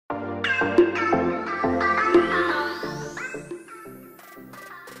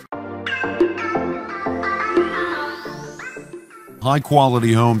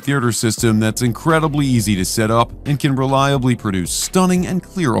high-quality home theater system that's incredibly easy to set up and can reliably produce stunning and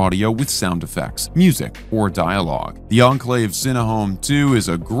clear audio with sound effects, music, or dialogue. The Enclave Cinehome 2 is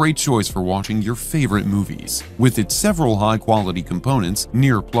a great choice for watching your favorite movies. With its several high-quality components,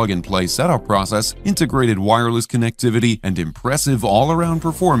 near plug-and-play setup process, integrated wireless connectivity, and impressive all-around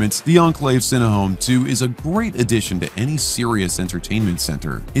performance, the Enclave Cinehome 2 is a great addition to any serious entertainment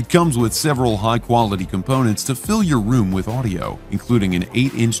center. It comes with several high-quality components to fill your room with audio, including an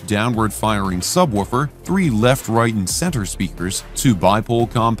 8-inch downward-firing subwoofer, 3 left, right, and center speakers, 2 bipole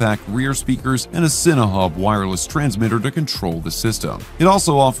compact rear speakers, and a Cinehub wireless transmitter to control the system. It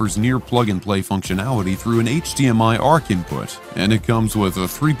also offers near plug-and-play functionality through an HDMI ARC input, and it comes with a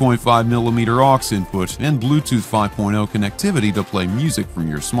 3.5mm aux input and Bluetooth 5.0 connectivity to play music from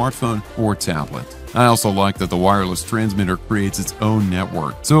your smartphone or tablet. I also like that the wireless transmitter creates its own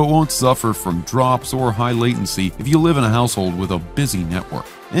network, so it won't suffer from drops or high latency if you live in a household with a busy network.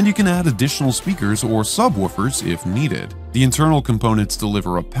 And you can add additional speakers or subwoofers if needed. The internal components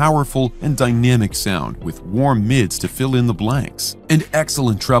deliver a powerful and dynamic sound with warm mids to fill in the blanks, and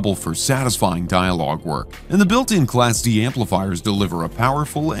excellent treble for satisfying dialogue work. And the built-in Class D amplifiers deliver a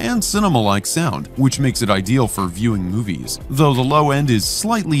powerful and cinema-like sound, which makes it ideal for viewing movies, though the low end is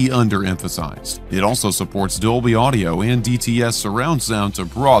slightly underemphasized. It also supports Dolby Audio and DTS surround sound to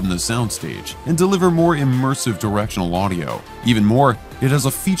broaden the soundstage and deliver more immersive directional audio. Even more, it has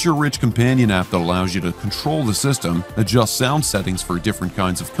a feature-rich companion app that allows you to control the system, adjust sound settings for different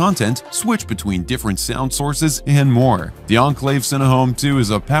kinds of content, switch between different sound sources, and more. The Enclave Cinehome 2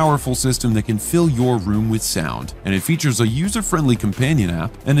 is a powerful system that can fill your room with sound, and it features a user-friendly companion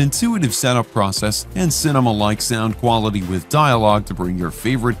app, an intuitive setup process, and cinema-like sound quality with dialogue to bring your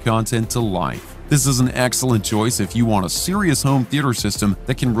favorite content to life. This is an excellent choice if you want a serious home theater system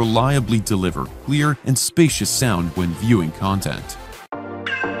that can reliably deliver clear and spacious sound when viewing content.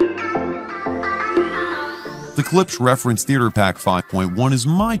 The Klipsch Reference Theater Pack 5.1 is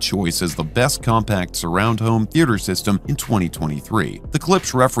my choice as the best compact surround home theater system in 2023. The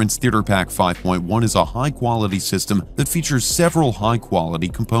Klipsch Reference Theater Pack 5.1 is a high-quality system that features several high-quality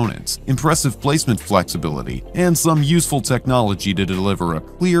components, impressive placement flexibility, and some useful technology to deliver a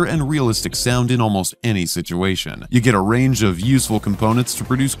clear and realistic sound in almost any situation. You get a range of useful components to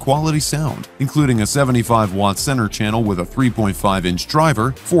produce quality sound, including a 75-watt center channel with a 3.5-inch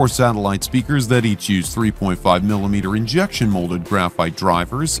driver, 4 satellite speakers that each use 3.5mm injection molded graphite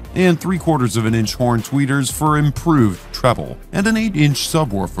drivers, and 3/4 of an inch horn tweeters for improved treble, and an 8-inch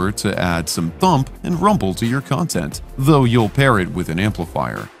subwoofer to add some thump and rumble to your content, though you'll pair it with an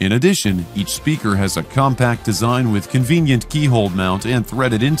amplifier. In addition, each speaker has a compact design with convenient keyhole mount and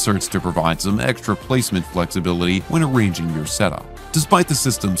threaded inserts to provide some extra placement flexibility when arranging your setup. Despite the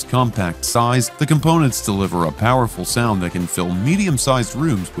system's compact size, the components deliver a powerful sound that can fill medium-sized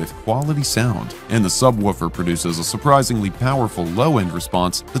rooms with quality sound, and the subwoofer produces a surprisingly powerful low-end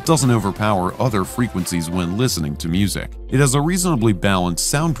response that doesn't overpower other frequencies when listening to music. It has a reasonably balanced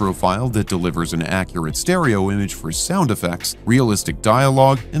sound profile that delivers an accurate stereo image for sound effects, realistic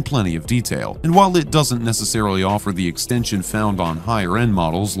dialogue, and plenty of detail. And while it doesn't necessarily offer the extension found on higher-end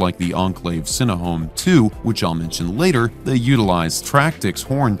models like the Enclave Cinehome 2, which I'll mention later, they utilize Tractix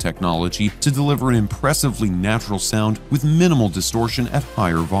horn technology to deliver an impressively natural sound with minimal distortion at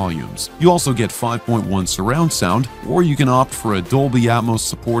higher volumes. You also get 5.1 surround sound, or you can opt for a Dolby Atmos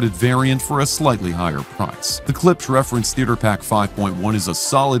supported variant for a slightly higher price. The Klipsch Reference Theater Pack 5.1 is a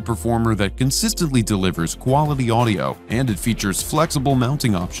solid performer that consistently delivers quality audio, and it features flexible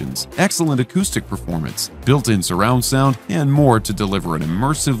mounting options, excellent acoustic performance, built-in surround sound, and more to deliver an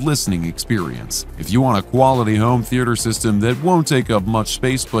immersive listening experience. If you want a quality home theater system that won't take up much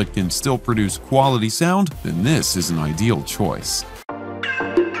space but can still produce quality sound, then this is an ideal choice.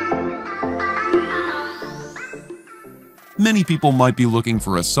 Many people might be looking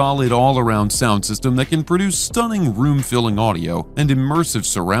for a solid all-around sound system that can produce stunning room-filling audio and immersive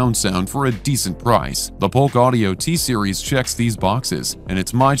surround sound for a decent price. The Polk Audio T-Series checks these boxes, and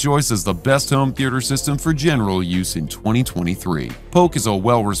it's my choice as the best home theater system for general use in 2023. Polk is a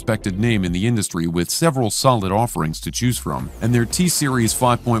well-respected name in the industry with several solid offerings to choose from, and their T-Series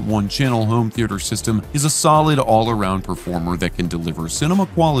 5.1 channel home theater system is a solid all-around performer that can deliver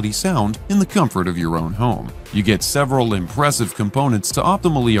cinema-quality sound in the comfort of your own home. You get several impressive components to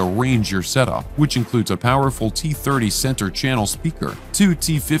optimally arrange your setup, which includes a powerful T30 center channel speaker, 2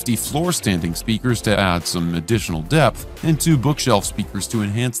 T50 floor standing speakers to add some additional depth, and 2 bookshelf speakers to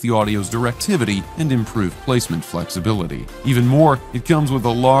enhance the audio's directivity and improve placement flexibility. Even more, It comes with a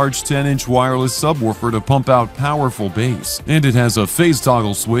large 10-inch wireless subwoofer to pump out powerful bass, and it has a phase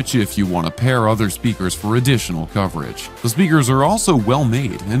toggle switch if you want to pair other speakers for additional coverage. The speakers are also well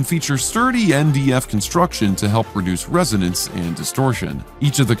made and feature sturdy NDF construction to help reduce resonance and distortion.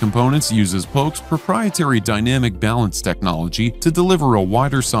 Each of the components uses Polk's proprietary dynamic balance technology to deliver a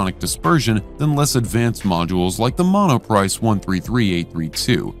wider sonic dispersion than less advanced modules like the Monoprice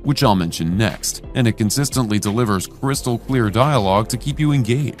 133832, which I'll mention next, and it consistently delivers crystal clear dialogue to keep you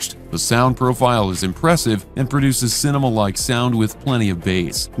engaged. The sound profile is impressive and produces cinema-like sound with plenty of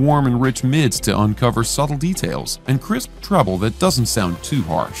bass, warm and rich mids to uncover subtle details, and crisp treble that doesn't sound too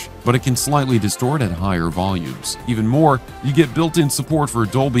harsh, but it can slightly distort at higher volumes. Even more, you get built-in support for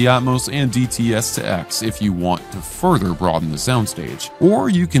Dolby Atmos and DTS-to-X if you want to further broaden the soundstage, or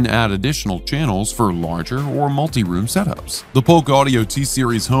you can add additional channels for larger or multi-room setups. The Polk Audio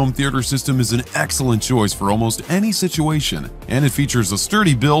T-Series home theater system is an excellent choice for almost any situation, and it features a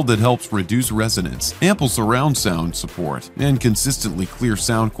sturdy build that helps reduce resonance, ample surround sound support, and consistently clear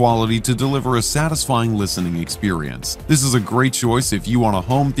sound quality to deliver a satisfying listening experience. This is a great choice if you want a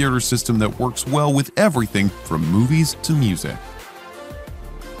home theater system that works well with everything from movies to music.